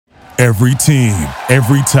Every team,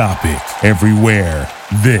 every topic, everywhere.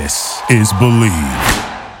 This is Believe.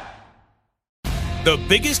 The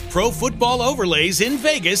biggest pro football overlays in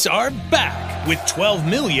Vegas are back with $12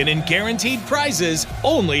 million in guaranteed prizes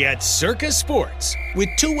only at Circa Sports, with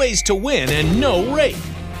 2 ways to win and no rate.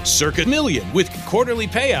 Circa Million with quarterly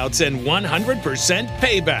payouts and 100%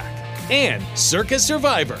 payback. And Circa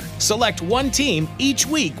Survivor. Select one team each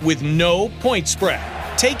week with no point spread.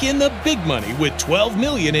 Take in the big money with $12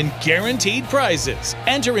 million in guaranteed prizes.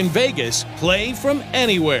 Enter in Vegas, play from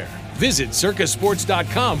anywhere. Visit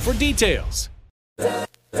circasports.com for details.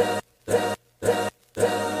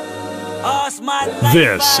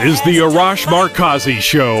 This is the Arash Markazi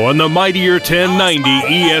Show on the Mightier 1090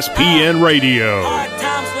 ESPN Radio.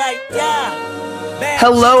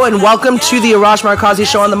 Hello and welcome to the Arash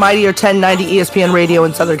Markazi Show on the Mightier 1090 ESPN Radio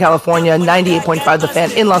in Southern California, 98.5 The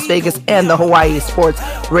Fan in Las Vegas, and the Hawaii Sports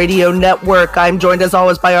Radio Network. I'm joined as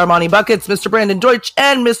always by Armani Buckets, Mr. Brandon Deutsch,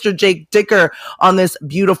 and Mr. Jake Dicker on this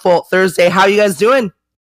beautiful Thursday. How you guys doing?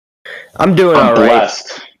 I'm doing all right.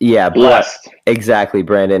 Blessed. Yeah, blessed. Exactly,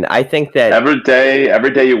 Brandon. I think that every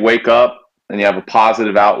day you wake up and you have a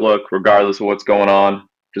positive outlook regardless of what's going on.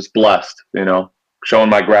 Just blessed, showing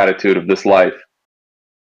my gratitude of this life.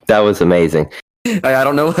 That was amazing. I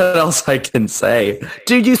don't know what else I can say.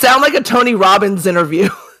 Dude, you sound like a Tony Robbins interview.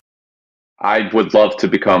 I would love to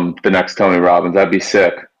become the next Tony Robbins. That'd be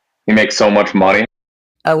sick. He makes so much money.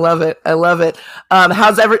 I love it.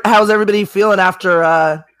 How's everybody feeling after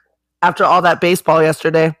all that baseball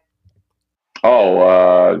yesterday?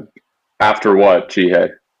 After what,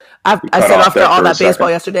 Jihei? I said after all that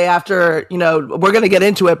baseball yesterday, after, we're going to get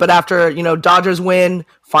into it, but after, Dodgers win,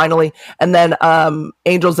 finally, and then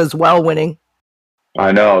Angels as well winning.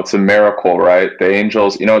 I know, it's a miracle, right? The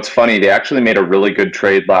Angels, it's funny, they actually made a really good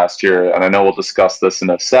trade last year, and I know we'll discuss this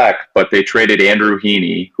in a sec, but they traded Andrew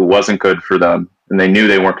Heaney, who wasn't good for them, and they knew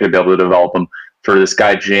they weren't going to be able to develop him, for this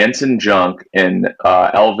guy Jansen Junk and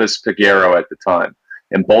Elvis Peguero at the time.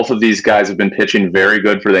 And both of these guys have been pitching very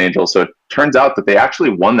good for the Angels. So it turns out that they actually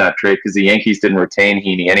won that trade because the Yankees didn't retain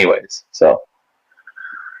Heaney anyways. So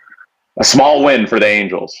a small win for the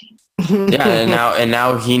Angels. Yeah, and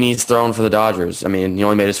now Heaney's thrown for the Dodgers. I mean, he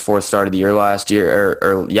only made his 4th start of the year last year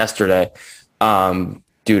or yesterday due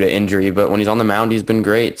to injury. But when he's on the mound, he's been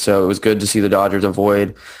great. So it was good to see the Dodgers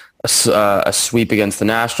avoid a sweep against the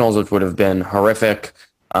Nationals, which would have been horrific.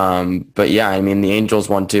 But yeah, I mean, the Angels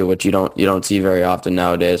won too, which you don't see very often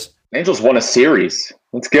nowadays. Angels won a series.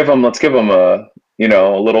 Let's give them a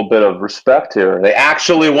little bit of respect here. They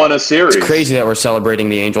actually won a series. It's crazy that we're celebrating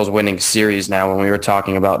the Angels winning series now when we were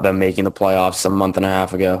talking about them making the playoffs a month and a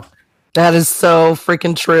half ago. That is so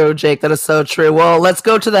freaking true, Jake. That is so true. Well, let's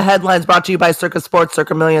go to the headlines brought to you by Circa Sports,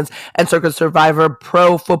 Circa Millions, and Circa Survivor.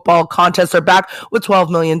 Pro football contests are back with $12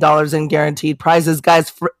 million in guaranteed prizes.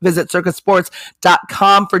 Guys, visit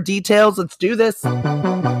circasports.com for details. Let's do this.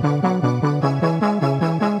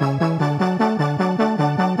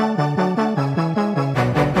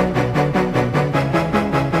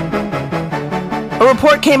 A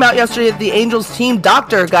report came out yesterday that the Angels team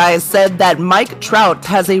doctor, guys, said that Mike Trout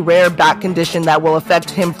has a rare back condition that will affect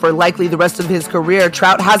him for likely the rest of his career.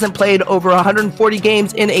 Trout hasn't played over 140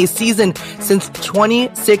 games in a season since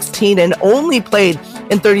 2016 and only played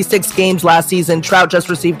in 36 games last season. Trout just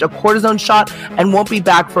received a cortisone shot and won't be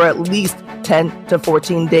back for at least 10 to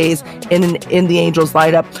 14 days in the Angels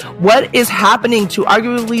lineup. What is happening to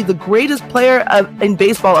arguably the greatest player in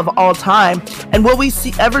baseball of all time? And will we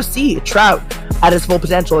ever see Trout at his full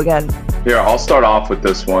potential again? Here, I'll start off with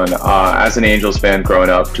this one. As an Angels fan growing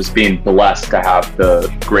up, just being blessed to have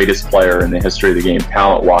the greatest player in the history of the game,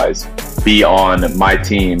 talent-wise, be on my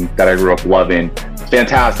team that I grew up loving.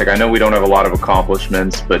 Fantastic. I know we don't have a lot of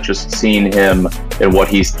accomplishments, but just seeing him and what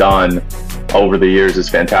he's done over the years is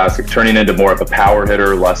fantastic. Turning into more of a power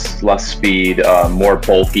hitter, less speed, more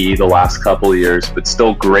bulky the last couple of years, but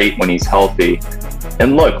still great when he's healthy.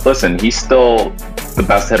 And listen, he's still the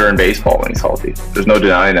best hitter in baseball when he's healthy. There's no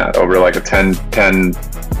denying that over like a 10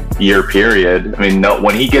 year period. I mean,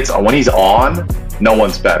 when he's on, no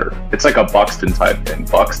one's better. It's like a Buxton type thing.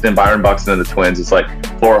 Byron Buxton and the Twins, it's like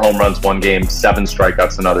 4 home runs one game, 7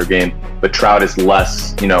 strikeouts another game. But Trout is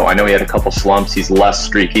less, I know he had a couple slumps. He's less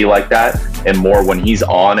streaky like that, and more when he's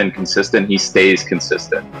on and consistent, he stays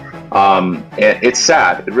consistent. It's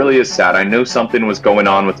sad. It really is sad. I knew something was going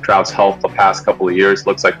on with Trout's health the past couple of years.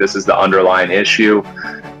 Looks like this is the underlying issue.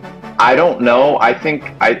 I don't know. I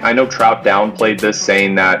think I know Trout downplayed this,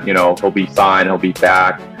 saying that, he'll be fine, he'll be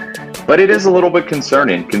back. But it is a little bit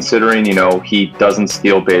concerning considering, he doesn't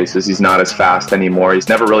steal bases. He's not as fast anymore. He's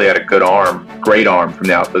never really had a great arm from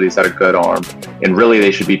the outfield. He's had a good arm. And really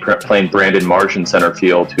they should be playing Brandon Marsh in center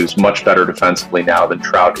field, who's much better defensively now than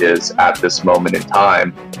Trout is at this moment in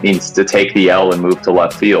time. Needs to take the L and move to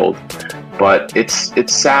left field. But it's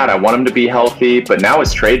sad. I want him to be healthy, but now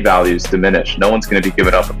his trade value is diminished. No one's going to be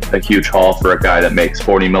giving up a huge haul for a guy that makes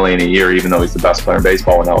 $40 million a year, even though he's the best player in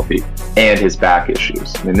baseball when healthy, and his back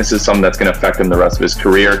issues. I mean, this is something that's going to affect him the rest of his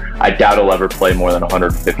career. I doubt he'll ever play more than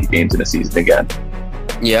 150 games in a season again.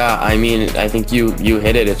 Yeah, I mean, I think you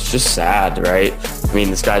hit it. It's just sad, right? I mean,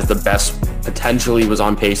 this guy's the best, potentially was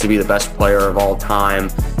on pace to be the best player of all time.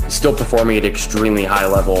 He's still performing at extremely high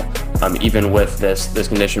level, even with this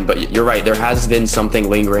condition. But you're right, there has been something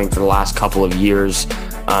lingering for the last couple of years,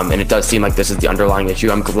 and it does seem like this is the underlying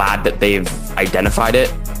issue. I'm glad that they've identified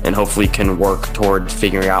it and hopefully can work towards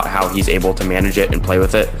figuring out how he's able to manage it and play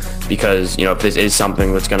with it. Because, if this is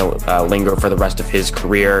something that's going to linger for the rest of his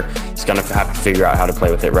career, he's going to have to figure out how to play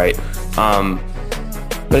with it, right?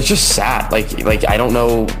 But it's just sad. Like I don't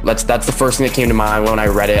know. That's the first thing that came to mind when I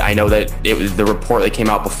read it. I know that it was the report that came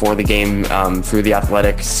out before the game through The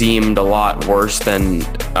Athletic seemed a lot worse than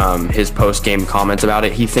his post-game comments about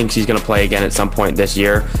it. He thinks he's going to play again at some point this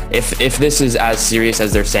year. If this is as serious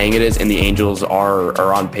as they're saying it is, and the Angels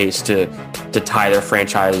are on pace to tie their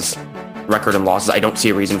franchise record in losses, I don't see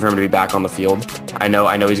a reason for him to be back on the field. I know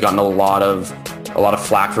he's gotten a lot of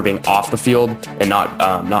flack for being off the field and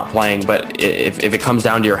not playing, but if it comes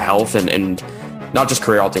down to your health and not just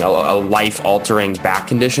career altering, a life altering back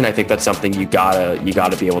condition, I think that's something you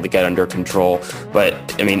gotta be able to get under control.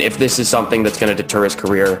 But I mean, if this is something that's going to deter his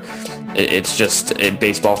career,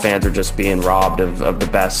 baseball fans are just being robbed of the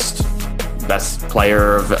best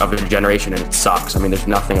player of a generation, and it sucks. I mean, there's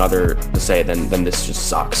nothing other to say than this just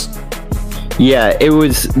sucks. Yeah, it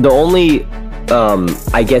was the only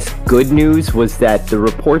I guess good news was that the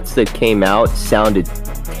reports that came out sounded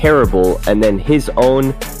terrible, and then his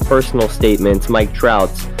own personal statements, Mike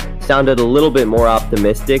Trout's, sounded a little bit more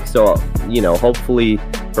optimistic. So, hopefully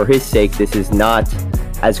for his sake, this is not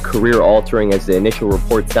as career altering as the initial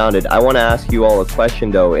report sounded. I want to ask you all a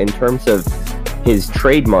question though, in terms of his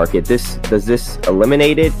trade market. Does this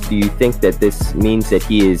eliminate it? Do you think that this means that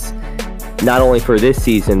he is, not only for this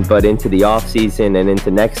season, but into the off season and into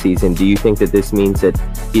next season, do you think that this means that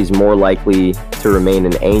he's more likely to remain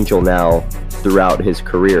an Angel now throughout his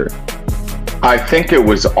career? I think it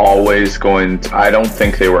was always I don't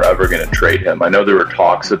think they were ever going to trade him. I know there were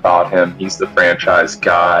talks about him. He's the franchise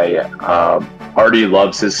guy. Hardy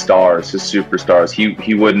loves his stars, his superstars.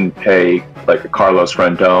 He wouldn't pay like a Carlos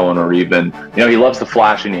Rendon or even, he loves the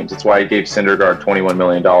flashy names. That's why he gave Syndergaard $21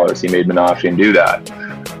 million. He made Menashe do that.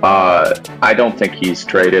 I don't think he's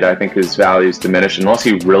traded. I think his value is diminished unless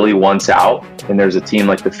he really wants out and there's a team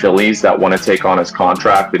like the Phillies that want to take on his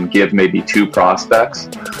contract and give maybe 2 prospects.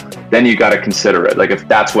 Then you got to consider it. Like if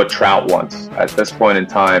that's what Trout wants. At this point in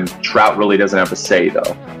time, Trout really doesn't have a say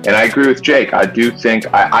though. And I agree with Jake. I do think,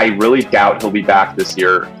 I really doubt he'll be back this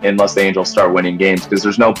year unless the Angels start winning games, because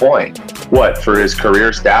there's no point. What, for his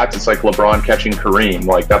career stats, it's like LeBron catching Kareem.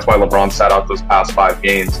 Like that's why LeBron sat out those past 5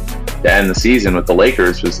 games to end the season with the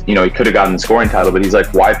Lakers. Was, he could have gotten the scoring title, but he's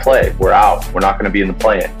like, why play? We're out. We're not going to be in the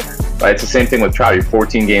play-in. Right? It's the same thing with Trout. You're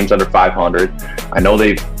 14 games under 500. I know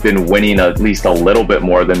they've been winning at least a little bit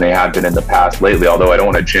more than they had been in the past lately, although I don't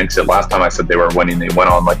want to jinx it. Last time I said they were winning, they went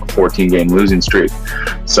on like a 14-game losing streak.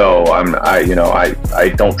 So I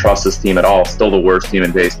don't trust this team at all. Still the worst team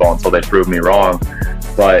in baseball until they prove me wrong.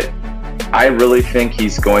 But I really think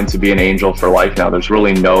he's going to be an Angel for life now. There's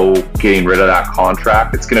really no getting rid of that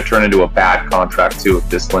contract. It's going to turn into a bad contract too if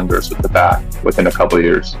this lingers with the back within a couple of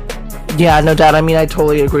years. Yeah, no doubt. I mean, I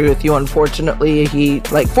totally agree with you. Unfortunately,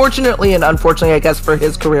 fortunately and unfortunately, I guess, for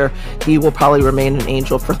his career, he will probably remain an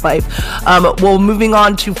Angel for life. Well, moving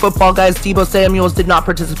on to football, guys, Deebo Samuels did not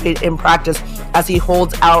participate in practice as he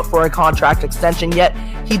holds out for a contract extension, yet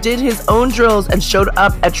he did his own drills and showed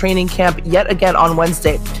up at training camp yet again on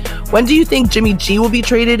Wednesday. When do you think Jimmy G will be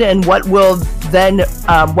traded, and what will that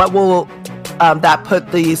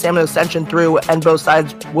put the Samuel extension through, and both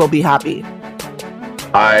sides will be happy?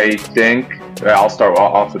 I think, I'll start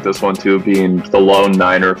off with this one too, being the lone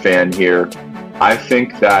Niner fan here. I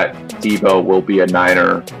think that Deebo will be a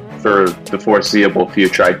Niner for the foreseeable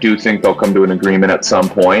future. I do think they'll come to an agreement at some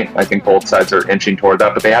point. I think both sides are inching toward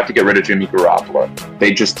that, but they have to get rid of Jimmy Garoppolo.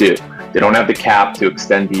 They just do. They don't have the cap to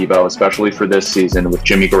extend Deebo, especially for this season with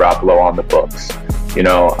Jimmy Garoppolo on the books.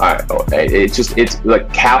 It's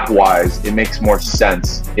like cap-wise, it makes more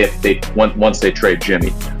sense if once they trade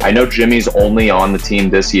Jimmy. I know Jimmy's only on the team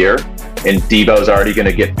this year, and Debo's already going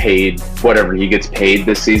to get paid whatever he gets paid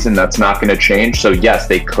this season. That's not going to change. So yes,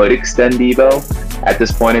 they could extend Debo at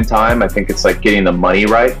this point in time. I think it's like getting the money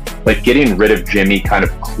right. Like getting rid of Jimmy kind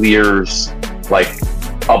of clears like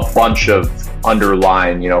a bunch of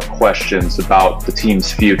underlying, questions about the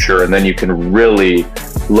team's future, and then you can really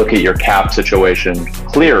look at your cap situation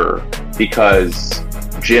clearer, because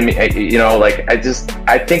Jimmy, I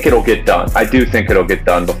think it'll get done. I do think it'll get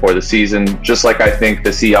done before the season, just like I think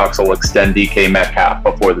the Seahawks will extend DK Metcalf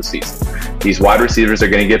before the season. These wide receivers are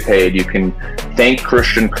going to get paid. You can thank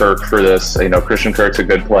Christian Kirk for this. Christian Kirk's a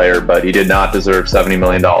good player, but he did not deserve $70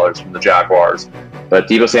 million from the Jaguars. But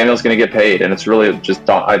Deebo Samuel's going to get paid, and it's really just,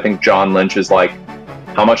 I think John Lynch is like,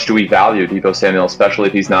 how much do we value Deebo Samuel, especially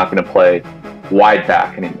if he's not going to play wide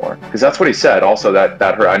back anymore? Because that's what he said. Also, that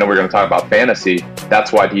hurt. I know we're going to talk about fantasy.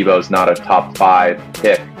 That's why Deebo's not a top 5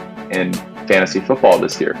 pick in fantasy football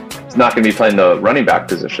this year. He's not going to be playing the running back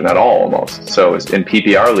position at all, almost. So in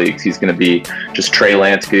PPR leagues, he's going to be just Trey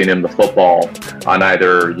Lance getting him the football on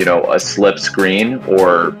either, a slip screen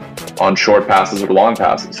or on short passes or long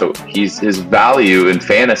passes. So his value in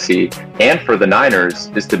fantasy and for the Niners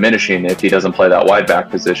is diminishing if he doesn't play that wide back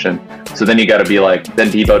position. So then you got to be like, then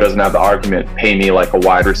Deebo doesn't have the argument, pay me like a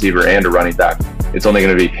wide receiver and a running back. It's only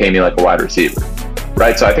going to be pay me like a wide receiver,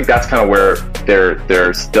 right? So I think that's kind of where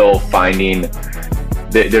they're still finding,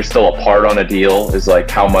 they're still apart on a deal, is like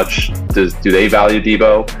how much do they value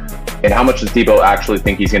Deebo, and how much does Deebo actually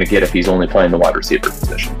think he's going to get if he's only playing the wide receiver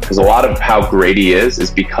position? Because a lot of how great he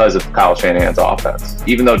is because of Kyle Shanahan's offense.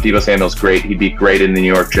 Even though Deebo Samuel's great, he'd be great in the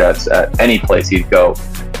New York Jets at any place he'd go,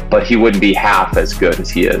 but he wouldn't be half as good as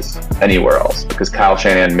he is anywhere else, because Kyle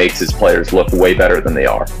Shanahan makes his players look way better than they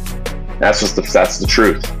are. That's the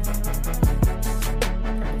truth.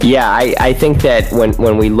 Yeah, I think that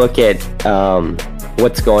when we look at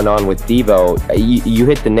what's going on with Deebo, you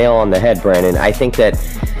hit the nail on the head, Brandon. I think that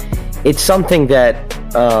it's something that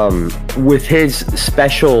with his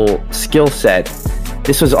special skill set,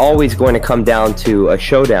 this was always going to come down to a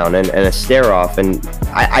showdown and a stare-off. And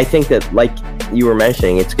I think that, like you were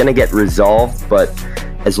mentioning, it's going to get resolved, but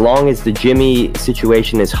as long as the Jimmy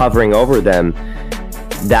situation is hovering over them,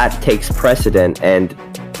 that takes precedent. And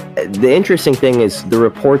the interesting thing is the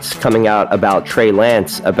reports coming out about Trey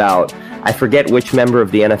Lance, I forget which member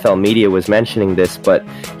of the NFL media was mentioning this, but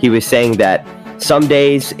he was saying that some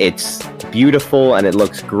days it's beautiful and it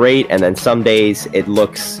looks great, and then some days it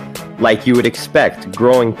looks like you would expect,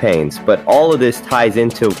 growing pains. But all of this ties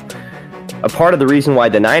into a part of the reason why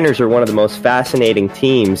the Niners are one of the most fascinating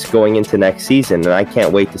teams going into next season, and I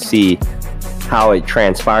can't wait to see how it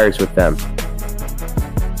transpires with them.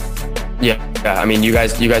 Yeah, I mean, you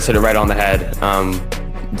guys hit it right on the head.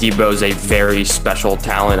 Deebo's a very special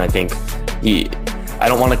talent. I think I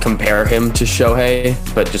don't want to compare him to Shohei,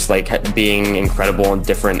 but just like being incredible in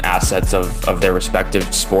different assets of their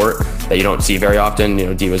respective sport that you don't see very often.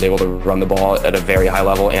 Deebo's able to run the ball at a very high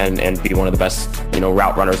level and be one of the best,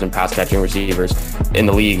 route runners and pass catching receivers in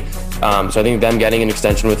the league. So I think them getting an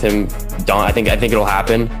extension with him, I think it'll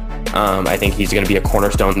happen. I think he's going to be a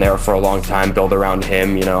cornerstone there for a long time, build around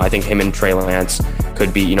him. I think him and Trey Lance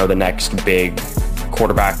could be, the next big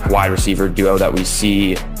quarterback wide receiver duo that we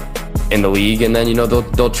see in the league. And then,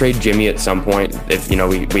 they'll trade Jimmy at some point. If,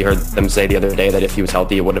 we heard them say the other day that if he was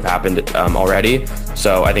healthy, it would have happened already.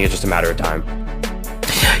 So I think it's just a matter of time.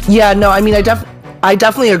 Yeah, no, I mean, I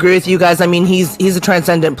definitely agree with you guys. I mean, he's a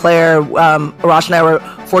transcendent player. Arash and I were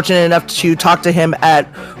fortunate enough to talk to him at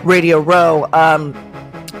Radio Row.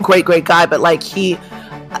 Great guy, but like he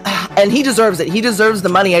deserves it. He deserves the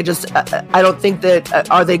money. I don't think that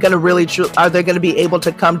are they going to be able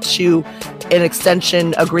to come to an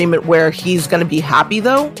extension agreement where he's going to be happy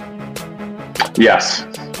though? Yes.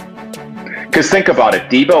 Because think about it.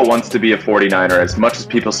 Deebo wants to be a 49er as much as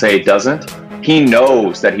people say he doesn't. He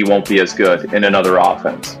knows that he won't be as good in another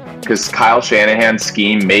offense, because Kyle Shanahan's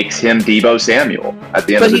scheme makes him Deebo Samuel at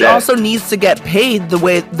the end of the day. But he also needs to get paid the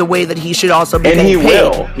way that he should also be getting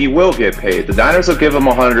paid. And he will get paid. The Niners will give him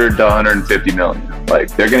 100 to 150 million.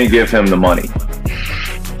 Like, they're going to give him the money.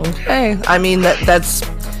 Okay. I mean, that's...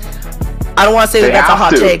 I don't want to say that's a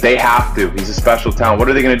hot take. They have to. He's a special talent. What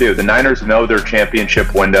are they going to do? The Niners know their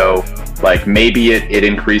championship window. Like, maybe it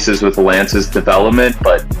increases with Lance's development,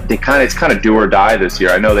 but it's kind of do or die this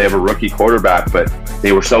year. I know they have a rookie quarterback, but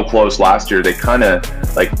they were so close last year. They kind of,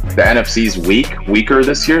 like, the NFC's weaker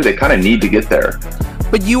this year. They kind of need to get there.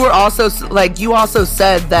 But you also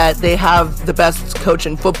said that they have the best coach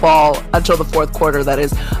in football until the fourth quarter, that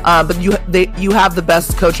is. But you have the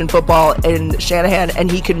best coach in football in Shanahan,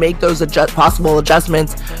 and he can make those possible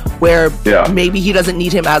adjustments where maybe he doesn't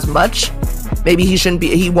need him as much. maybe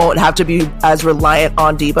he won't have to be as reliant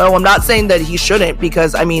on Debo. I'm not saying that he shouldn't,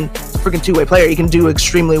 because I mean, he's a freaking two-way player. He can do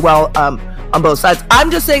extremely well on both sides.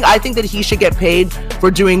 I'm just saying I think that he should get paid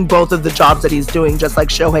for doing both of the jobs that he's doing, just like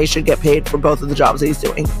Shohei should get paid for both of the jobs that he's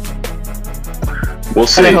doing. We'll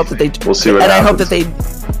see. And I hope that we'll see what and happens.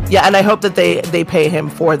 I hope that they pay him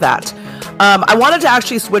for that. I wanted to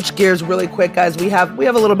actually switch gears really quick, guys. We have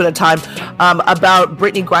a little bit of time about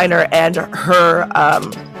Brittany Griner and her.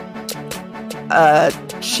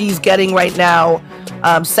 She's getting right now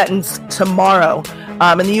sentenced tomorrow.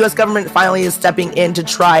 And the U.S. government finally is stepping in to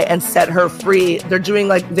try and set her free. They're doing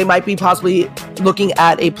they might be possibly looking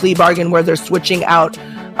at a plea bargain where they're switching out,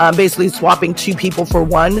 basically swapping two people for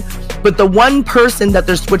one. But the one person that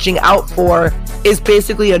they're switching out for is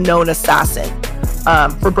basically a known assassin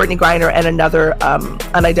for Brittany Griner and another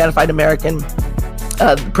unidentified American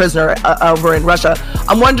prisoner over in Russia.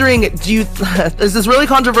 I'm wondering, this is really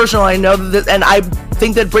controversial. I know that, and I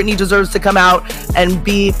think that Brittany deserves to come out and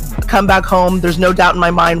come back home. There's no doubt in my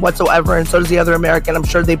mind whatsoever, and so does the other American. I'm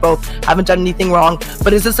sure they both haven't done anything wrong.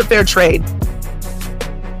 But is this a fair trade?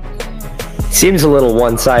 Seems a little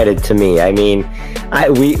one-sided to me. I mean,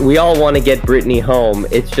 we all want to get Brittany home.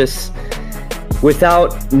 It's just,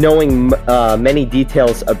 without knowing many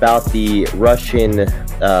details about the Russian,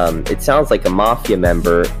 it sounds like a mafia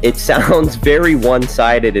member. It sounds very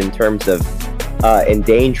one-sided in terms of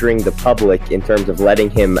endangering the public, in terms of letting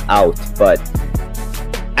him out. But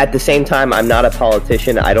at the same time, I'm not a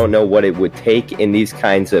politician. I don't know what it would take in these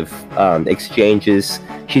kinds of exchanges.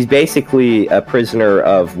 She's basically a prisoner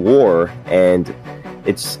of war, and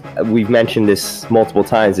we've mentioned this multiple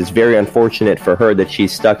times. It's very unfortunate for her that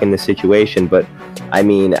she's stuck in this situation, but I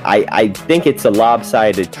mean, I think it's a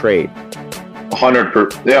lopsided trade.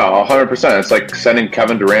 100%. It's like sending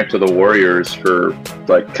Kevin Durant to the Warriors for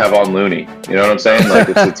Kevon Looney. You know what I'm saying?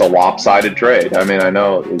 It's a lopsided trade. I mean, I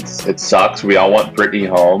know it sucks. We all want Brittany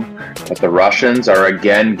home, but the Russians are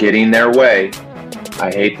again getting their way. I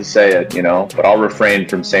hate to say it, but I'll refrain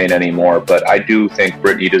from saying any more. But I do think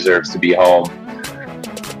Brittany deserves to be home.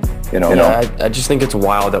 I just think it's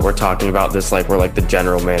wild that we're talking about this like we're like the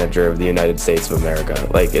general manager of the United States of America.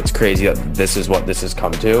 Like, it's crazy that this is what this has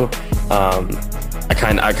come to.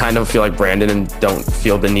 I kind of feel like Brandon and don't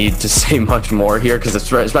feel the need to say much more here,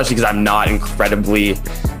 especially because I'm not incredibly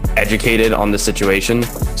educated on the situation,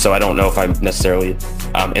 so I don't know if I'm necessarily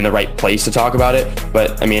in the right place to talk about it.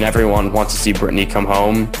 But I mean, everyone wants to see Brittany come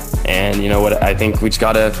home, and you know what? I think we just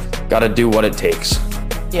gotta do what it takes.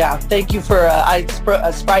 Yeah, thank you for, I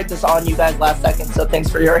spied this on you guys last second, so thanks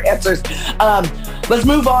for your answers. Let's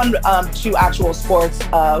move on to actual sports.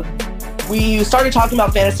 We started talking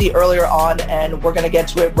about fantasy earlier on, and we're going to get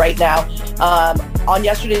to it right now. On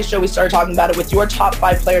yesterday's show, we started talking about it with your top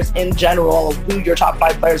 5 players in general, who your top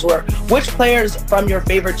 5 players were. Which players from your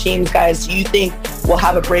favorite teams, guys, do you think will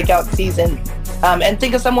have a breakout season? And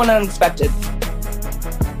think of someone unexpected.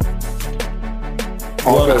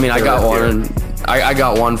 Well, I mean, I got one. I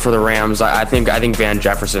got one for the Rams. I think Van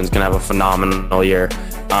Jefferson's gonna have a phenomenal year.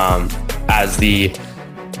 As the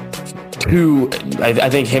two, I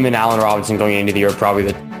think him and Allen Robinson going into the year are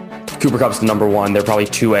probably Cooper Kupp's the number 1. They're probably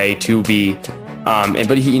 2A, 2B.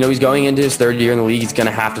 But he's going into his 3rd year in the league. He's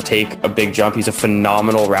gonna have to take a big jump. He's a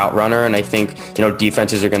phenomenal route runner, and I think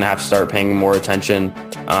defenses are gonna have to start paying more attention.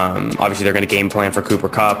 Obviously, they're gonna game plan for Cooper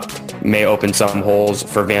Kupp. May open some holes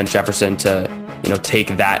for Van Jefferson to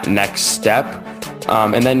take that next step.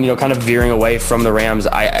 And then, kind of veering away from the Rams,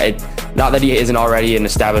 I not that he isn't already an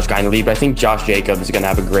established guy in the league, but I think Josh Jacobs is going to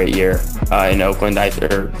have a great year in Oakland,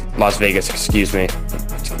 or Las Vegas, excuse me.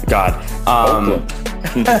 God.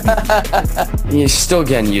 He's still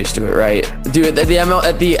getting used to it, right? Dude, at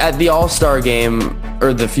the All-Star game,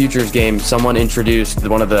 or the Futures game, someone introduced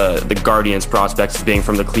one of the Guardians prospects as being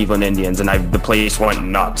from the Cleveland Indians, and the place went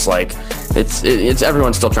nuts. Like, it's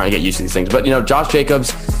everyone's still trying to get used to these things. But, Josh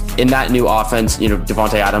Jacobs, in that new offense,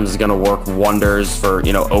 Devontae Adams is going to work wonders for,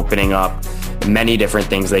 opening up many different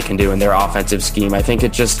things they can do in their offensive scheme. I think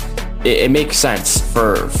it makes sense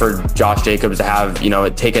for Josh Jacobs to have,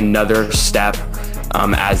 take another step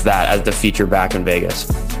as the feature back in Vegas.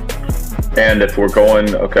 And if we're going,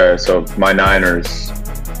 so my Niners,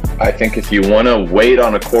 I think if you want to wait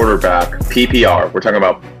on a quarterback, PPR, we're talking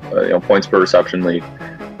about points per reception league,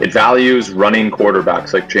 it values running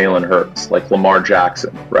quarterbacks like Jalen Hurts, like Lamar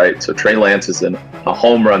Jackson, right? So Trey Lance is a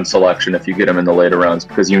home run selection if you get him in the later rounds,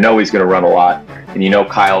 because he's going to run a lot, and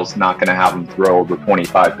Kyle's not going to have him throw over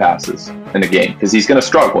 25 passes in a game because he's going to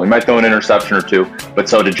struggle. He might throw an interception or two, but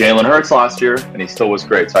so did Jalen Hurts last year, and he still was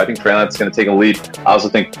great. So I think Trey Lance is going to take a lead. I also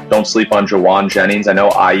think don't sleep on Jawan Jennings. I know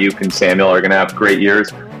Ayuk and Samuel are going to have great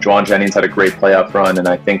years, Juwan Jennings had a great playoff run, and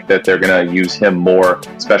I think that they're going to use him more,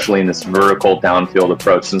 especially in this vertical downfield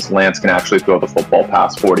approach, since Lance can actually throw the football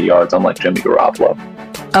past 40 yards, unlike Jimmy Garoppolo.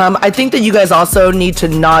 I think that you guys also need to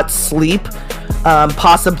not sleep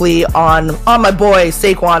possibly on my boy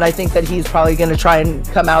Saquon. I think that he's probably going to try and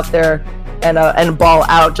come out there and ball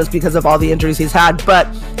out just because of all the injuries he's had. But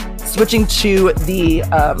switching to the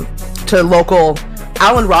to local,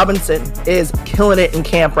 Allen Robinson is killing it in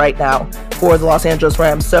camp right now for the Los Angeles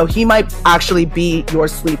Rams. So he might actually be your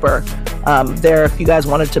sleeper there if you guys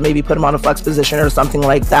wanted to maybe put him on a flex position or something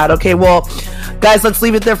like that. Okay, well, guys, let's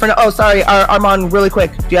leave it there for now. Oh, sorry, Armand, really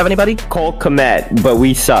quick. Do you have anybody? Cole Kmet, but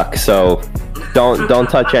we suck, so don't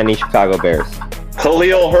touch any Chicago Bears.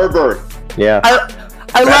 Khalil Herbert. Yeah.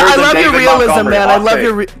 I love your realism, man. I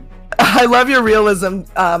love your realism,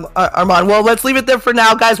 Armand. Well, let's leave it there for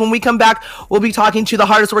now, guys. When we come back, we'll be talking to the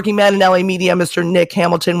hardest working man in LA media, Mr. Nick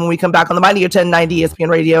Hamilton, when we come back on the Mighty 1090 ESPN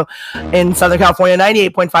Radio in Southern California,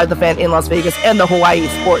 98.5 The Fan in Las Vegas, and the Hawaii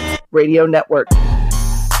Sports Radio Network.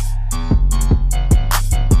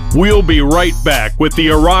 We'll be right back with the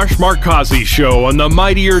Arash Markazi Show on the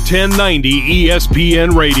Mightier 1090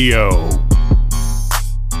 ESPN Radio.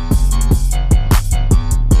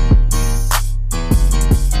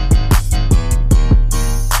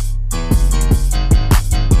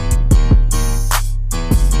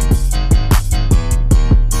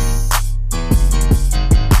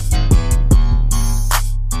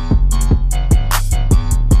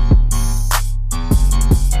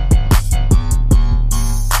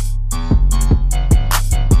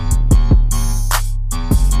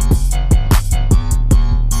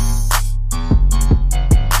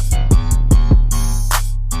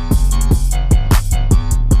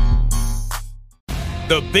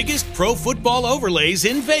 The biggest pro football overlays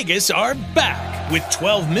in Vegas are back with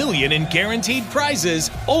 $12 million in guaranteed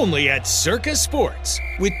prizes only at Circa Sports,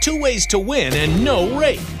 with 2 ways to win and no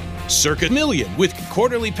rate. Circa Million with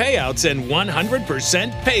quarterly payouts and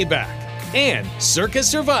 100% payback. And Circa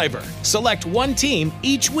Survivor. Select one team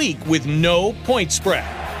each week with no point spread.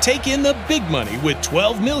 Take in the big money with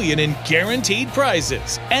 $12 million in guaranteed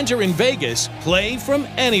prizes. Enter in Vegas, play from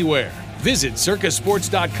anywhere. Visit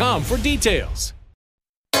circasports.com for details.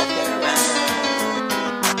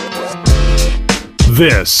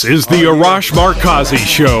 This is the Arash Markazi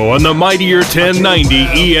Show on the Mightier 1090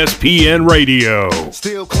 ESPN Radio.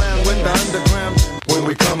 Still clown with the underground when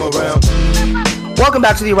we come around. Welcome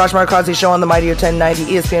back to the Arash Markazi Show on the Mightier 1090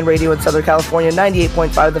 ESPN Radio in Southern California,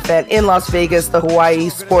 98.5 The Fan in Las Vegas, the Hawaii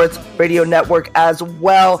Sports Radio Network as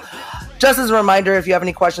well. Just as a reminder, if you have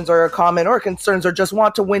any questions or a comment or concerns or just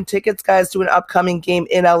want to win tickets, guys, to an upcoming game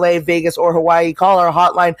in LA, Vegas, or Hawaii, call our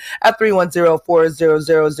hotline at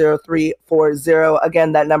 310-400-0340.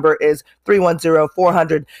 Again, that number is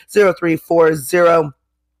 310-400-0340.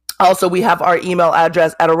 Also, we have our email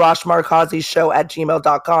address at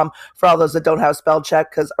arashmarkazishow@gmail.com for all those that don't have spell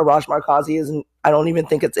check, because Arash Markazi isn't, I don't even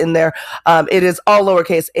think it's in there. It is all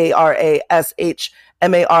lowercase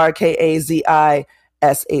ARASHMARKAZI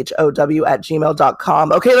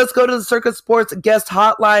SHOW@gmail.com. Okay, let's go to the Circa Sports guest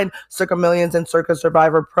hotline. Circa Millions and Circa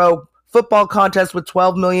Survivor Pro football contest with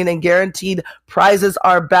 $12 million in guaranteed prizes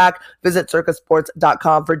are back. Visit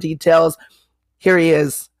circasports.com for details. Here he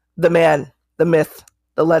is, the man, the myth,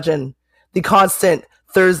 the legend, the constant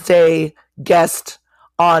Thursday guest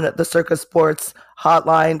on the Circa Sports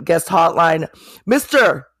hotline, guest hotline,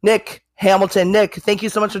 Mr. Nick Hamilton. Nick, thank you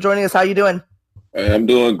so much for joining us. How you doing? I'm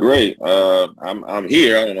doing great. I'm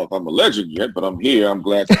here. I don't know if I'm a legend yet, but I'm here. I'm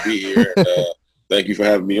glad to be here. And, thank you for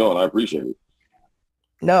having me on. I appreciate it.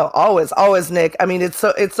 No, always, Nick. I mean, it's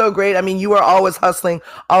so great. I mean, you are always hustling,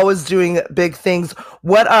 always doing big things.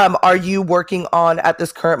 What are you working on at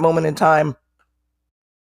this current moment in time?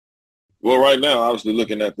 Well, right now, obviously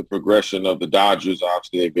looking at the progression of the Dodgers,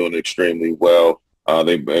 obviously they're doing extremely well.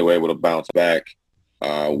 They were able to bounce back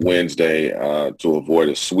Wednesday to avoid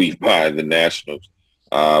a sweep by the Nationals,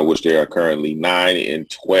 which they are currently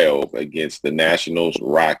 9-12 against the Nationals,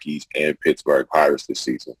 Rockies, and Pittsburgh Pirates this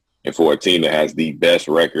season. And for a team that has the best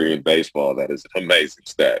record in baseball, that is an amazing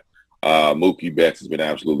stat. Mookie Betts has been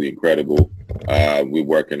absolutely incredible. We're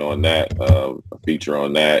working on that, a feature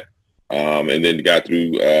on that. And then got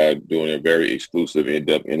through doing a very exclusive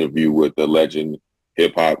in-depth interview with the legend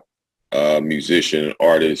hip-hop musician,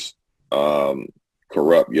 artist,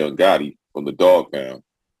 Corrupt Young Gotti from the Dog Pound.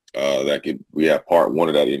 We have part one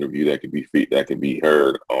of that interview that can be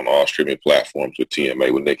heard on all streaming platforms with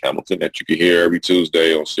TMA with Nick Hamilton, that you can hear every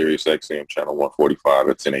Tuesday on Sirius XM channel 145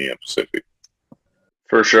 at 10 a.m. Pacific.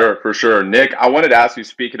 For sure, for sure. Nick, I wanted to ask you,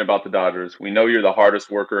 speaking about the Dodgers, we know you're the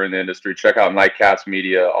hardest worker in the industry. Check out Nightcaps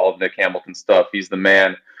Media, all of Nick Hamilton's stuff. He's the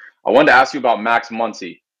man. I wanted to ask you about Max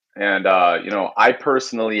Muncy. And, I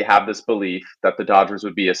personally have this belief that the Dodgers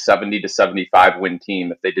would be a 70 to 75 win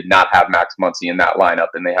team if they did not have Max Muncy in that lineup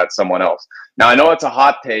and they had someone else. Now, I know it's a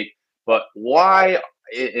hot take, but why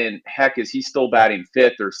in heck is he still batting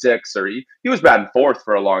fifth or sixth? Or he was batting fourth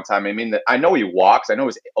for a long time. I mean, I know he walks. I know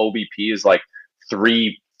his OBP is like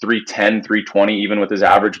 310, 320, even with his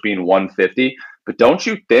average being 150. But don't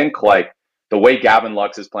you think, like, the way Gavin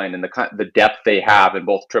Lux is playing and the depth they have in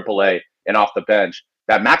both AAA and off the bench,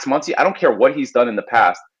 that Max Muncy, I don't care what he's done in the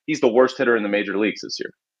past, he's the worst hitter in the major leagues this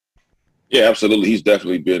year. Yeah, absolutely. He's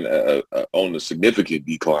definitely been on a significant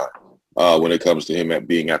decline when it comes to him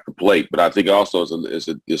being at the plate. But I think also it's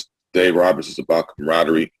Dave Roberts is about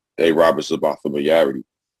camaraderie. Dave Roberts is about familiarity.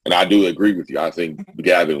 And I do agree with you. I think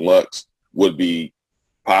Gavin Lux would be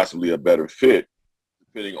possibly a better fit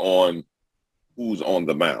depending on who's on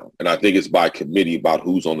the mound. And I think it's by committee about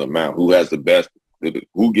who's on the mound, who has the best,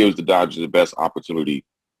 who gives the Dodgers the best opportunity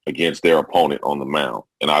against their opponent on the mound.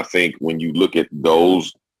 And I think when you look at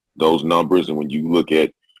those numbers and when you look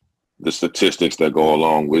at the statistics that go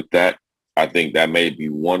along with that, I think that may be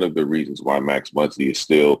one of the reasons why Max Muncy is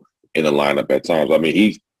still in the lineup at times. I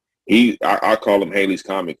mean, I call him Haley's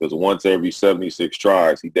Comet because once every 76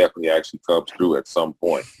 tries, he definitely actually comes through at some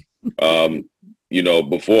point.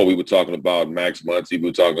 Before we were talking about Max Muncy, we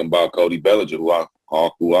were talking about Cody Bellinger, who I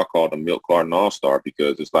call the Milk Carton All-Star,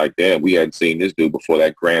 because it's like, damn, we hadn't seen this dude before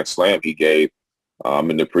that grand slam he gave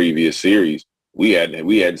in the previous series. We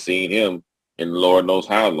hadn't seen him in Lord knows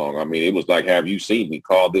how long. I mean, it was like, have you seen me?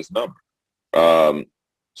 Call this number.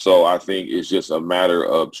 So I think it's just a matter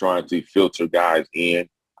of trying to filter guys in.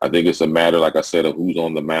 I think it's a matter, like I said, of who's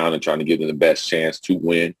on the mound and trying to give them the best chance to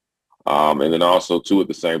win. And then also, too, at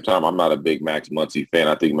the same time, I'm not a big Max Muncy fan.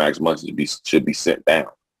 I think Max Muncy should be sent down.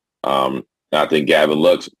 I think Gavin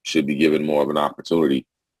Lux should be given more of an opportunity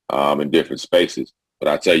in different spaces. But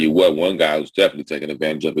I tell you what, one guy who's definitely taking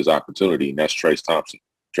advantage of his opportunity, and that's Trace Thompson.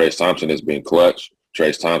 Trace Thompson has been clutch.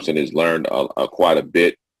 Trace Thompson has learned quite a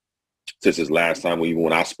bit since his last time, even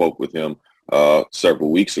when I spoke with him several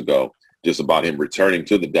weeks ago, just about him returning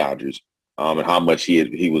to the Dodgers and how much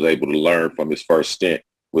he was able to learn from his first stint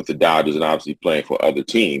with the Dodgers and obviously playing for other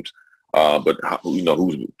teams. But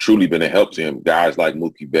who's truly been a help to him? Guys like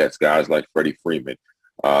Mookie Betts, guys like Freddie Freeman,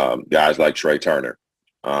 guys like Trey Turner,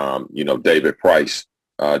 David Price,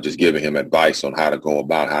 just giving him advice on how to go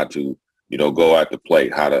about how to, go at the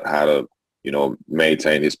plate, how to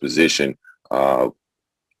maintain his position,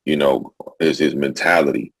 his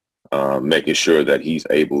mentality, making sure that he's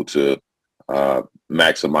able to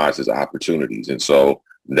maximize his opportunities. And so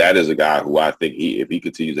that is a guy who I think if he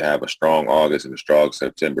continues to have a strong August and a strong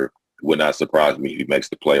September, it would not surprise me if he makes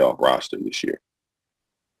the playoff roster this year.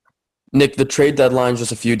 Nick, the trade deadline is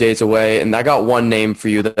just a few days away, and I got one name for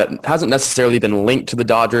you that hasn't necessarily been linked to the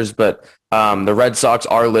Dodgers, but the Red Sox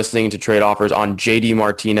are listening to trade offers on JD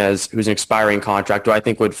Martinez, who's an expiring contract, who I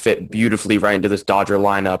think would fit beautifully right into this Dodger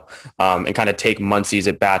lineup and kind of take Muncy's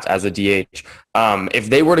at bats as a DH. If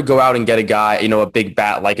they were to go out and get a guy, a big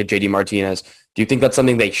bat like a JD Martinez, do you think that's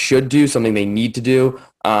something they should do, something they need to do,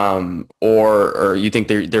 or you think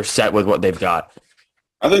they're set with what they've got?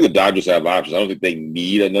 I think the Dodgers have options. I don't think they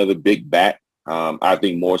need another big bat. I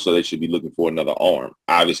think more so they should be looking for another arm.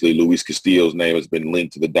 Obviously, Luis Castillo's name has been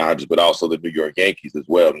linked to the Dodgers, but also the New York Yankees as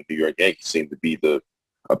well. The New York Yankees seem to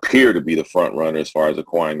appear to be the front runner as far as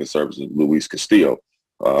acquiring the services of Luis Castillo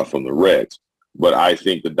from the Reds. But I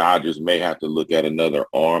think the Dodgers may have to look at another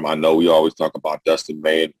arm. I know we always talk about Dustin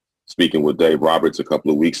May. Speaking with Dave Roberts a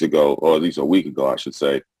couple of weeks ago, or at least a week ago, I should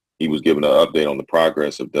say, he was giving an update on the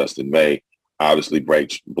progress of Dustin May. Obviously,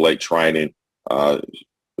 Blake Trinan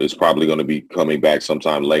is probably going to be coming back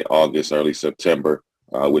sometime late August, early September,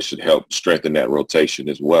 which should help strengthen that rotation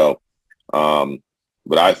as well.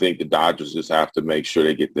 But I think the Dodgers just have to make sure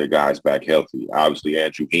they get their guys back healthy. Obviously,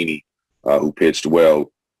 Andrew Heaney, who pitched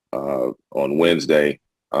well on Wednesday,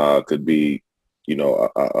 could be,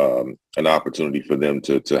 an opportunity for them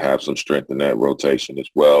to have some strength in that rotation as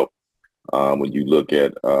well. When you look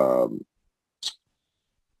at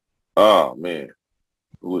oh, man.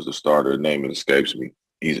 Who was the starter? The name escapes me.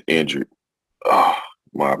 He's injured. Oh,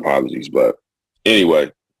 my apologies. But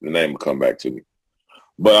anyway, the name will come back to me.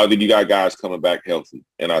 But I think you got guys coming back healthy.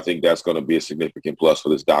 And I think that's going to be a significant plus for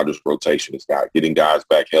this Dodgers rotation. It's getting guys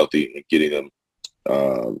back healthy and getting them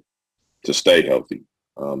to stay healthy.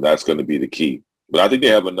 That's going to be the key. But I think they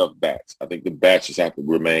have enough bats. I think the bats just have to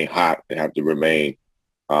remain hot. They have to remain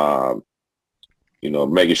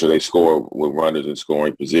making sure they score with runners in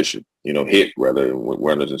scoring position, hit rather with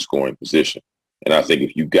runners in scoring position. And I think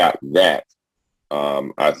if you got that,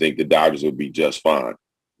 I think the Dodgers would be just fine.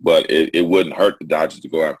 But it wouldn't hurt the Dodgers to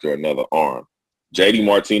go after another arm. JD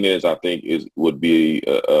Martinez, I think, would be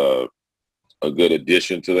a good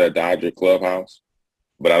addition to that Dodger clubhouse,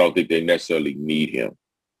 but I don't think they necessarily need him.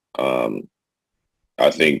 I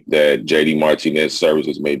think that JD Martinez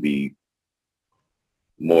services may be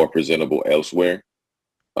more presentable elsewhere,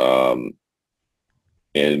 and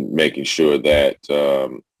making sure that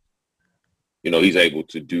he's able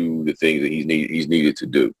to do the things that he's needed to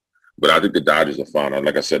do. But I think the Dodgers are fine.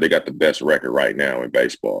 Like I said, they got the best record right now in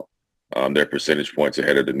baseball. They're percentage points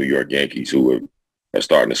ahead of the New York Yankees, who are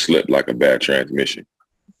starting to slip like a bad transmission.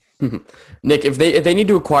 Nick, if they need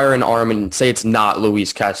to acquire an arm and say it's not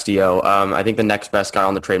Luis Castillo, I think the next best guy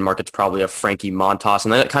on the trade market's probably a Frankie Montas,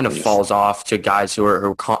 and then it kind of falls off to guys who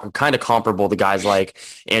are kind of comparable to guys like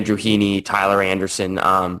Andrew Heaney, Tyler Anderson.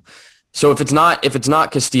 So if it's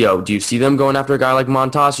not Castillo, do you see them going after a guy like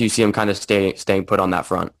Montas? Or do you see him kind of staying put on that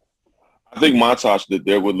front? I think Montas, that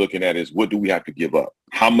they were looking at is, what do we have to give up?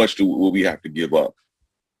 How much will we have to give up?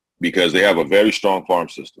 Because they have a very strong farm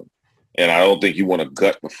system. And I don't think you want to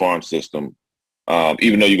gut the farm system,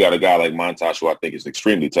 even though you got a guy like Montas, who I think is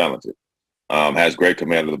extremely talented, has great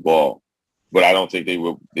command of the ball. But I don't think they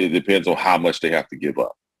will. It depends on how much they have to give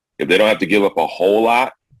up. If they don't have to give up a whole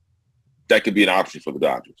lot, that could be an option for the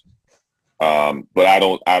Dodgers. But I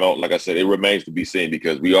don't, like I said, it remains to be seen,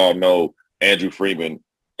 because we all know Andrew Freeman,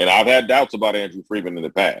 and I've had doubts about Andrew Freeman in the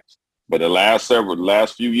past. But the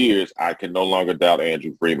last few years, I can no longer doubt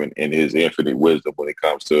Andrew Freeman and his infinite wisdom when it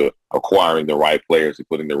comes to acquiring the right players and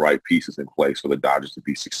putting the right pieces in place for the Dodgers to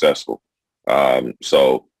be successful.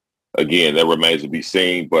 So, again, that remains to be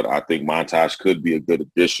seen. But I think Montage could be a good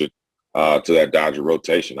addition to that Dodger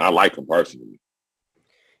rotation. I like him personally.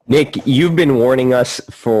 Nick, you've been warning us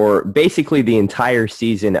for basically the entire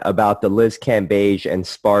season about the Liz Cambage and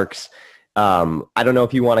Sparks. I don't know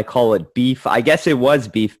if you want to call it beef. I guess it was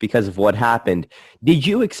beef because of what happened. Did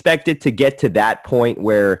you expect it to get to that point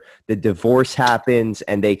where the divorce happens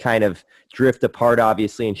and they kind of drift apart,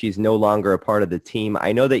 obviously, and she's no longer a part of the team?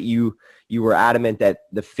 I know that you were adamant that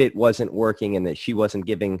the fit wasn't working and that she wasn't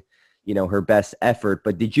giving, her best effort,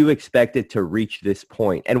 but did you expect it to reach this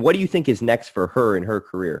point? And what do you think is next for her in her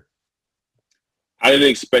career? I didn't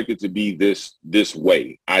expect it to be this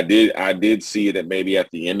way. I did see it maybe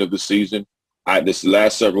at the end of the season. This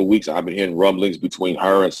last several weeks, I've been hearing rumblings between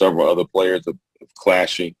her and several other players of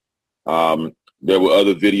clashing. There were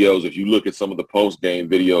other videos. If you look at some of the post-game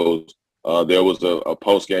videos, there was a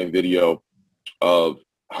post-game video of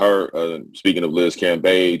her, speaking of Liz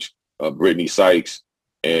Cambage, Brittany Sykes,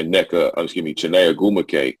 and Chinea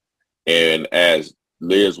Gumake. And as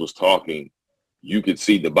Liz was talking, you could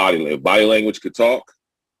see the body language. If body language could talk,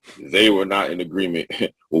 they were not in agreement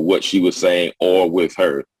with what she was saying or with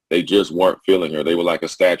her. They just weren't feeling her. They were like a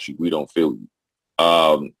statue. We don't feel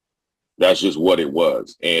you. That's just what it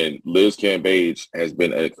was. And Liz Cambage has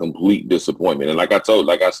been a complete disappointment. And like I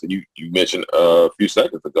said, you mentioned a few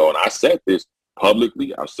seconds ago, and I said this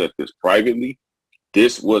publicly, I've said this privately,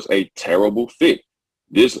 this was a terrible fit.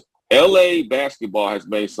 This LA basketball has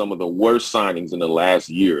made some of the worst signings in the last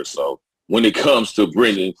year or so when it comes to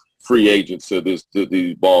bringing free agents to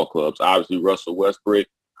these ball clubs. Obviously, Russell Westbrook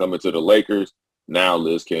coming to the Lakers. Now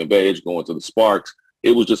Liz Cambage going to the Sparks.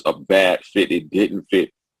 It was just a bad fit. It didn't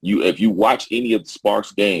fit. If you watch any of the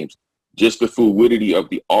Sparks games, just the fluidity of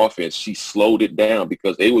the offense, she slowed it down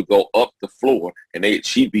because they would go up the floor and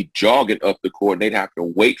she'd be jogging up the court and they'd have to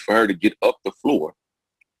wait for her to get up the floor.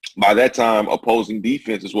 By that time, opposing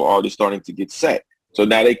defenses were already starting to get set. So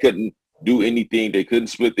now they couldn't do anything. They couldn't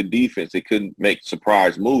split the defense. They couldn't make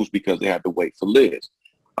surprise moves because they had to wait for Liz.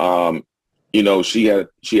 She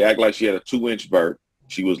acted like she had a 2-inch vert.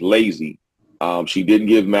 She was lazy. She didn't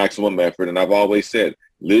give maximum effort. And I've always said,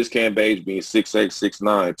 Liz Cambage being 6'8",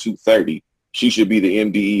 6'9", 230, she should be the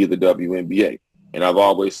MDE of the WNBA. And I've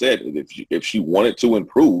always said if she wanted to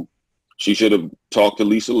improve, she should have talked to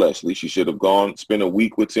Lisa Leslie. She should have spent a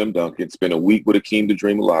week with Tim Duncan, spent a week with Akeem the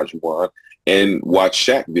Dream Olajuwon, and watched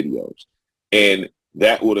Shaq videos. And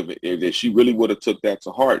that would have, if she really would have took that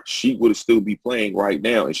to heart, she would have still be playing right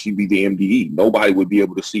now, and she'd be the MDE. Nobody would be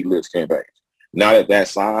able to see Liz Cambage. Not at that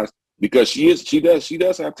size, because she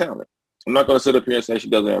does have talent. I'm not going to sit up here and say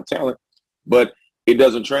she doesn't have talent, but it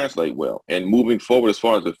doesn't translate well. And moving forward, as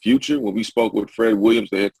far as the future, when we spoke with Fred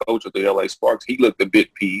Williams, the head coach of the LA Sparks, he looked a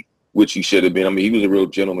bit peeved, which he should have been. I mean, he was a real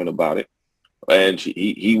gentleman about it. And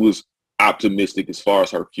he was optimistic as far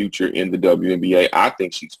as her future in the WNBA. I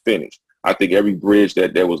think she's finished. I think every bridge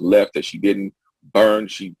that there was left that she didn't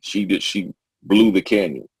burned. She blew the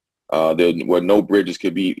canyon. There were no bridges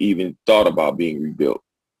could be even thought about being rebuilt.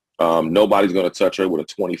 Nobody's going to touch her with a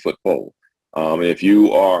 20-foot pole. And if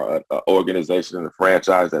you are an organization and a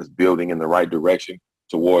franchise that's building in the right direction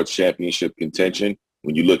towards championship contention,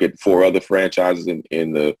 when you look at 4 other franchises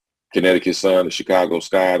in the Connecticut Sun, the Chicago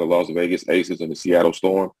Sky, the Las Vegas Aces, and the Seattle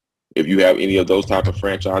Storm, if you have any of those type of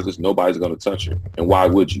franchises, nobody's going to touch you. And why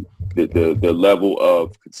would you? The level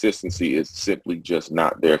of consistency is simply just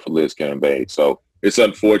not there for Liz Cambage. So it's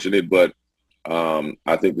unfortunate, but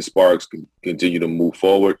I think the Sparks can continue to move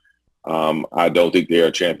forward. I don't think they're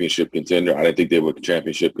a championship contender. I didn't think they were a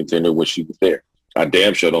championship contender when she was there. I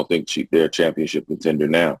damn sure don't think they're a championship contender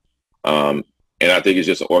now. And I think it's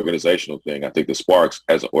just an organizational thing. I think the Sparks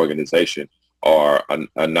as an organization are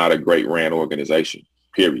not a great ran organization,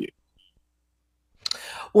 period.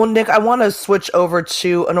 Well, Nick, I want to switch over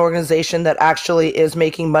to an organization that actually is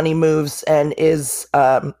making money moves and is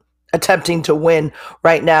attempting to win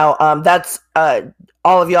right now. That's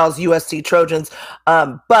all of y'all's USC Trojans.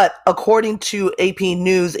 But according to AP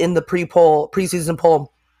News in the preseason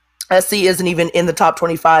poll, SC isn't even in the top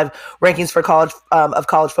 25 rankings for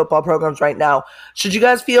college football programs right now. Should you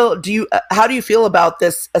guys how do you feel about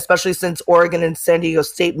this, especially since Oregon and San Diego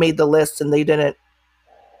State made the list and they didn't?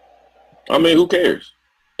 I mean, who cares?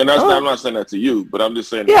 And I'm not saying that to you, but I'm just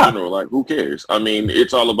saying in general, like, who cares? I mean,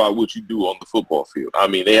 it's all about what you do on the football field. I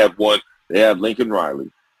mean, they have Lincoln Riley.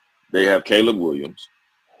 They have Caleb Williams.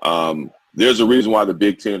 There's a reason why the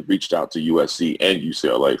Big Ten reached out to USC and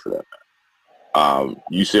UCLA for that matter.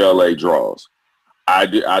 UCLA draws. I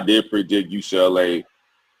did predict UCLA,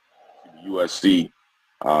 USC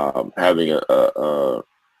having a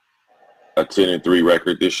 10-3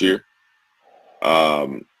 record this year.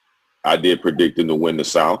 I did predict them to win the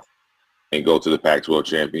South and go to the Pac-12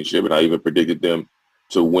 championship, and I even predicted them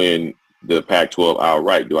to win the Pac-12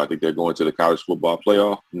 outright. Do I think they're going to the college football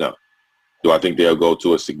playoff? No. Do I think they'll go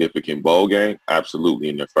to a significant bowl game? Absolutely,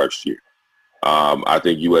 in their first year. I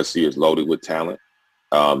think USC is loaded with talent.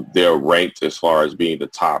 They're ranked as far as being the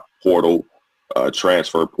top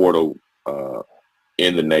transfer portal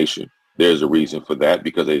in the nation. There's a reason for that,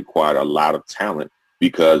 because they acquired a lot of talent.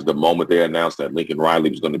 Because the moment they announced that Lincoln Riley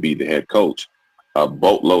was going to be the head coach, a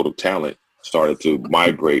boatload of talent started to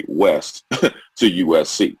migrate west to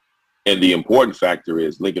USC. And the important factor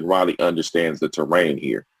is Lincoln Riley understands the terrain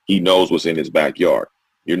here. He knows what's in his backyard.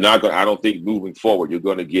 I don't think moving forward, you're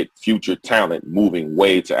going to get future talent moving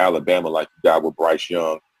way to Alabama like you got with Bryce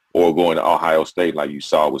Young, or going to Ohio State like you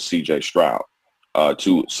saw with C.J. Stroud,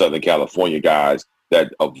 two Southern California guys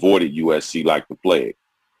that avoided USC like the plague.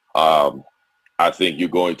 I think you're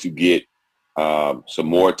going to get some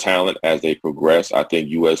more talent as they progress. I think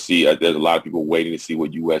USC, there's a lot of people waiting to see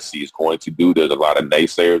what USC is going to do. There's a lot of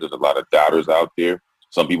naysayers. There's a lot of doubters out there.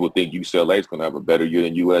 Some people think UCLA is going to have a better year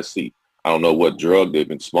than USC. I don't know what drug they've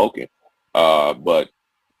been smoking, but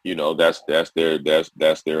you know that's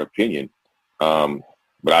their opinion.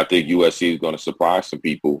 But I think USC is going to surprise some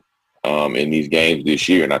people in these games this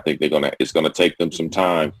year, and I think it's going to take them some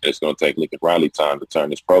time. It's going to take Lincoln Riley time to turn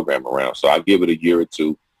this program around. So I'll give it a year or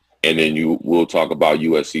two, and then we'll talk about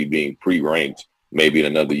USC being pre-ranked maybe in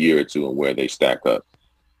another year or two and where they stack up.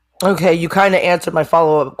 Okay, you kind of answered my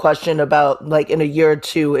follow-up question about, like, in a year or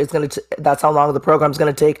two, that's how long the program's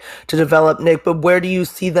going to take to develop, Nick. But where do you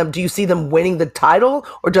see them? Do you see them winning the title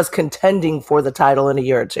or just contending for the title in a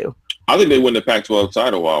year or two? I think they win the Pac-12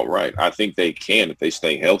 title outright. I think they can if they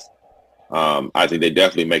stay healthy. I think they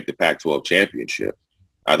definitely make the Pac-12 championship.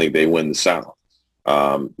 I think they win the South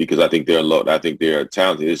because I think they're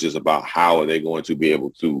talented. It's just about how are they going to be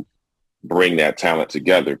able to bring that talent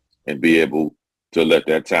together and be able to let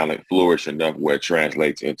that talent flourish enough where it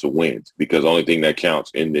translates into wins, because the only thing that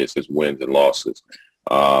counts in this is wins and losses.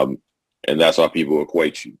 And that's how people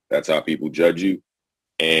equate you. That's how people judge you.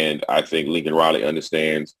 And I think Lincoln Riley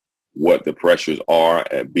understands what the pressures are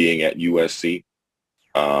at being at USC.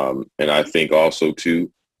 And I think also,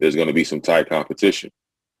 too, there's going to be some tight competition,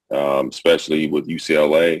 especially with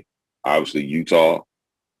UCLA, obviously Utah.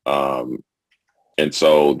 And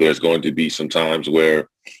so there's going to be some times where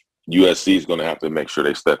USC is going to have to make sure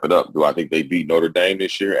they step it up. Do I think they beat Notre Dame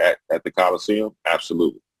this year at the Coliseum?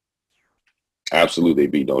 Absolutely. Absolutely, they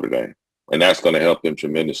beat Notre Dame. And that's going to help them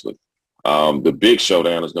tremendously. The big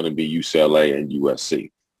showdown is going to be UCLA and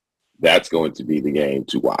USC. That's going to be the game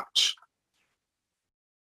to watch.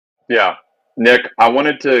 Yeah. Nick, I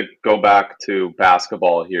wanted to go back to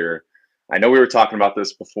basketball here. I know we were talking about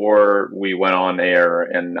this before we went on air,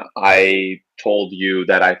 and I told you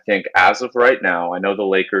that I think as of right now, I know the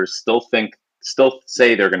Lakers still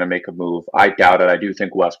say they're going to make a move. I doubt it. I do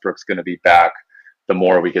think Westbrook's going to be back the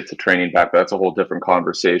more we get to training back. That's a whole different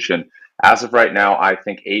conversation. As of right now, I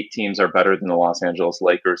think 8 teams are better than the Los Angeles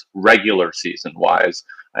Lakers regular season wise.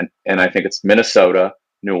 And I think it's Minnesota,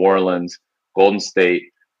 New Orleans, Golden State,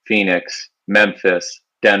 Phoenix, Memphis,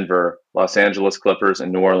 Denver, Los Angeles Clippers,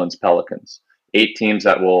 and New Orleans Pelicans. 8 teams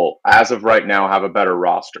that will, as of right now, have a better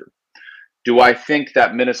roster. Do I think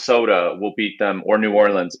that Minnesota will beat them or New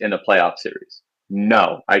Orleans in a playoff series?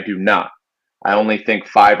 No, I do not. I only think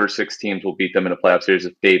 5 or 6 teams will beat them in a playoff series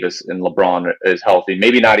if Davis and LeBron is healthy.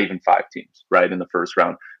 Maybe not even 5 teams, right, in the first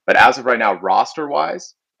round. But as of right now,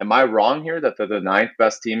 roster-wise, am I wrong here that they're the 9th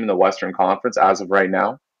best team in the Western Conference as of right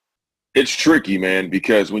now? It's tricky, man,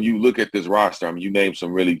 because when you look at this roster, I mean, you name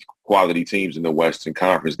some really quality teams in the Western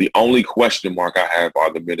Conference. The only question mark I have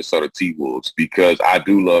are the Minnesota T-Wolves, because I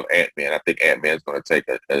do love Ant-Man. I think Ant-Man's going to take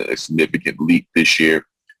a significant leap this year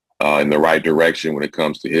in the right direction when it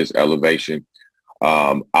comes to his elevation.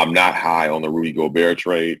 I'm not high on the Rudy Gobert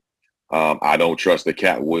trade. I don't trust that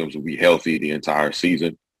Cat Williams will be healthy the entire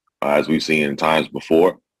season, as we've seen in times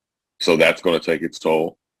before. So that's going to take its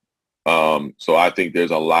toll. So I think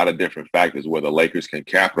there's a lot of different factors where the Lakers can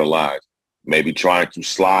capitalize, maybe trying to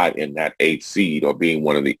slide in that 8th seed or being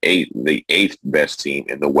one of the eighth best team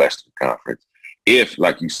in the Western Conference. If,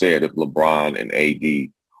 like you said, if LeBron and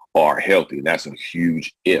AD are healthy, and that's a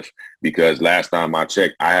huge if, because last time I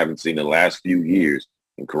checked, I haven't seen the last few years,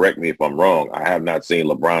 and correct me if I'm wrong, I have not seen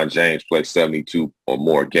LeBron James play 72 or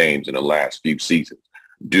more games in the last few seasons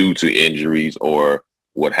due to injuries or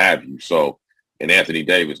what have you. So, and Anthony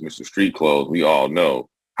Davis, Mr. Street Clothes, we all know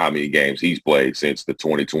how many games he's played since the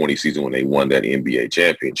 2020 season when they won that NBA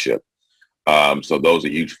championship. So those are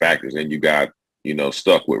huge factors. And you got,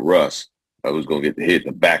 stuck with Russ, who's going to get to hit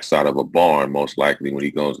the backside of a barn most likely when he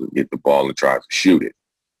goes to get the ball and tries to shoot it.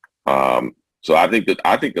 So I think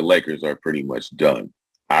the Lakers are pretty much done.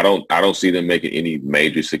 I don't see them making any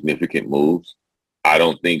major significant moves. I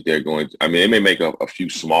don't think they're going to. I mean, they may make a few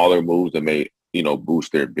smaller moves that may,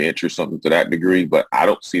 boost their bench or something to that degree, but I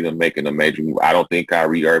don't see them making a major move. I don't think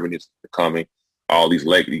Kyrie Irving is coming. All these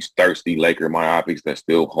thirsty Laker myopics that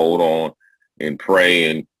still hold on and pray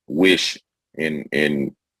and wish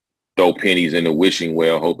and throw pennies in the wishing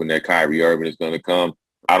well, hoping that Kyrie Irving is going to come.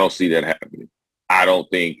 I don't see that happening. I don't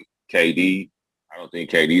think KD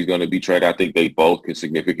is going to be traded. I think they both can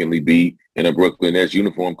significantly be in a Brooklyn Nets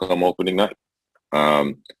uniform come opening night.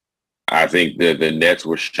 I think the Nets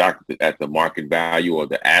were shocked at the market value or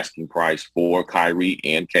the asking price for Kyrie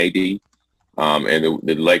and KD. And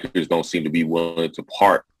the Lakers don't seem to be willing to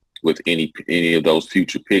part with any of those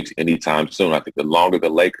future picks anytime soon. I think the longer the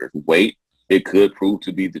Lakers wait, it could prove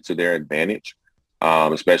to be to their advantage,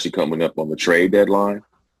 especially coming up on the trade deadline.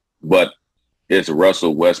 But it's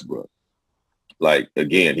Russell Westbrook. Like,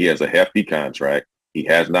 again, he has a hefty contract. He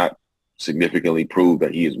has not significantly proved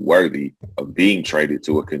that he is worthy of being traded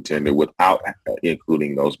to a contender without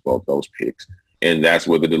including both those picks. And that's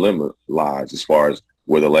where the dilemma lies as far as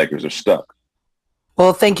where the Lakers are stuck.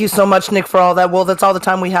 Well, thank you so much, Nick, for all that. Well, that's all the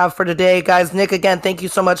time we have for today, guys. Nick, again, thank you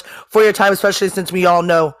so much for your time, especially since we all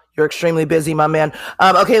know you're extremely busy, my man.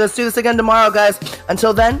 Okay, let's do this again tomorrow, guys.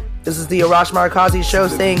 Until then, this is the Arash Markazi Show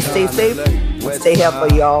saying stay safe and stay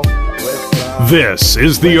healthy, y'all. This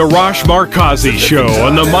is the Arash Markazi Show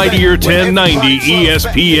on the Mightier 1090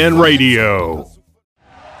 ESPN Radio.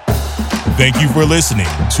 Thank you for listening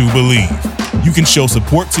to Believe. You can show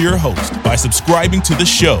support to your host by subscribing to the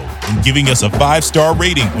show and giving us a 5-star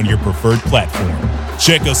rating on your preferred platform.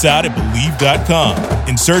 Check us out at Believe.com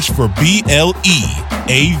and search for BLEAV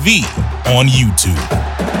on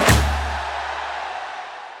YouTube.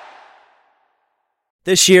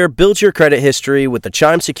 This year, build your credit history with the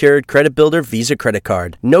Chime Secured Credit Builder Visa Credit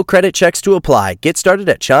Card. No credit checks to apply. Get started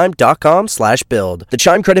at chime.com/build. The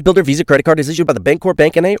Chime Credit Builder Visa Credit Card is issued by the Bancorp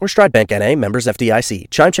Bank N.A. or Stride Bank N.A. members FDIC.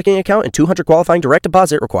 Chime checking account and 200 qualifying direct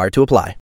deposit required to apply.